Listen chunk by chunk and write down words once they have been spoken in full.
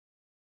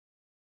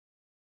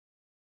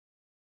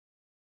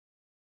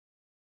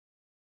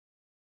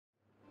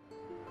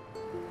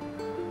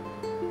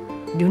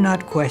Do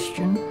not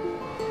question,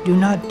 do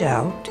not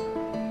doubt,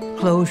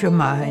 close your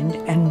mind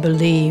and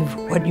believe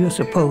what you're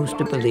supposed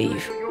to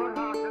believe.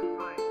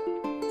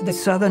 The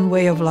Southern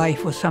way of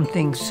life was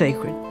something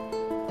sacred.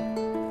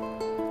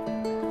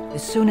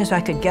 As soon as I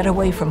could get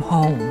away from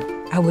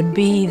home, I would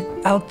be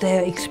out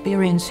there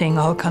experiencing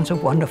all kinds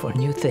of wonderful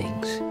new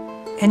things.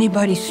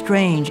 Anybody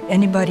strange,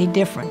 anybody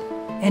different,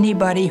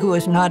 anybody who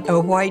is not a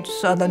white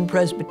Southern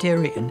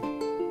Presbyterian,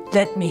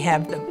 let me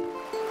have them.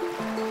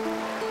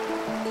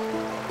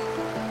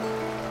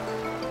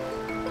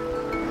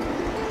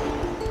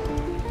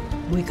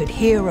 We could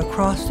hear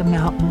across the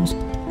mountains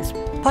this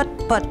put,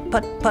 put,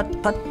 put,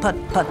 put, put,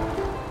 put, put.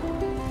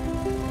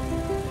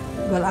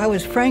 Well, I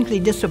was frankly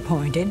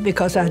disappointed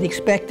because I'd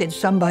expected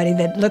somebody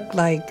that looked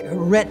like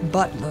Rhett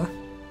Butler.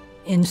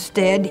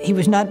 Instead, he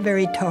was not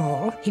very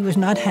tall, he was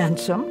not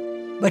handsome,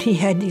 but he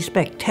had these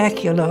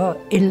spectacular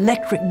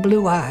electric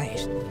blue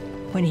eyes.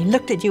 When he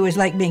looked at you, it was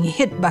like being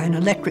hit by an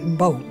electric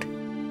bolt.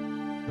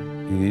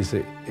 Y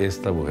dice,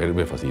 esta mujer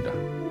me fascina.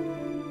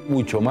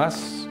 Mucho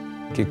más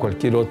que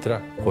cualquier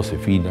otra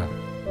Josefina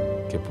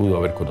que pudo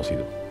haber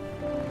conocido.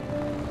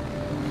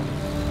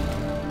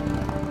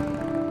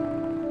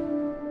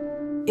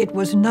 It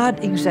was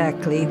not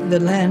exactly the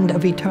land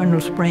of eternal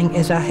spring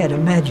as I had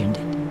imagined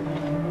it.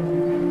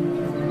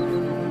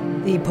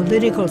 The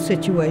political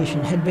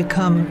situation had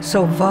become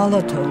so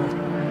volatile.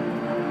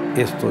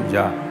 Esto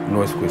ya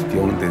no es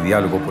cuestión de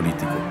diálogo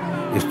político,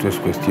 esto es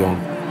cuestión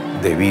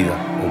de vida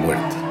o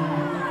muerte.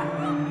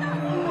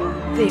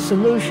 The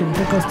solution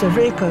to Costa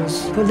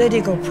Rica's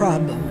political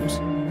problems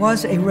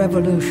was a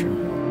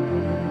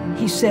revolution.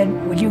 He said,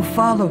 "Would you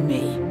follow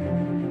me?"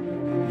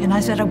 And I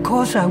said, "Of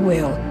course I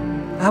will.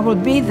 I will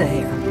be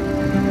there."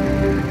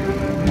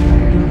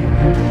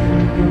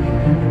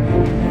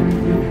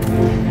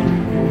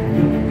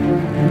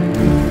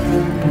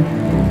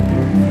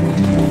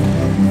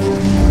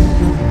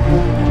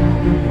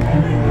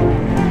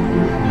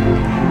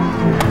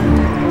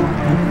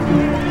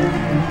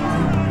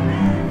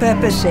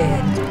 Pepper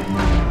said,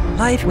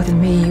 "Life with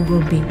me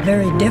will be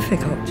very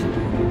difficult,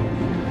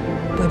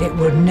 but it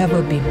will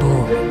never be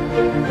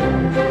boring."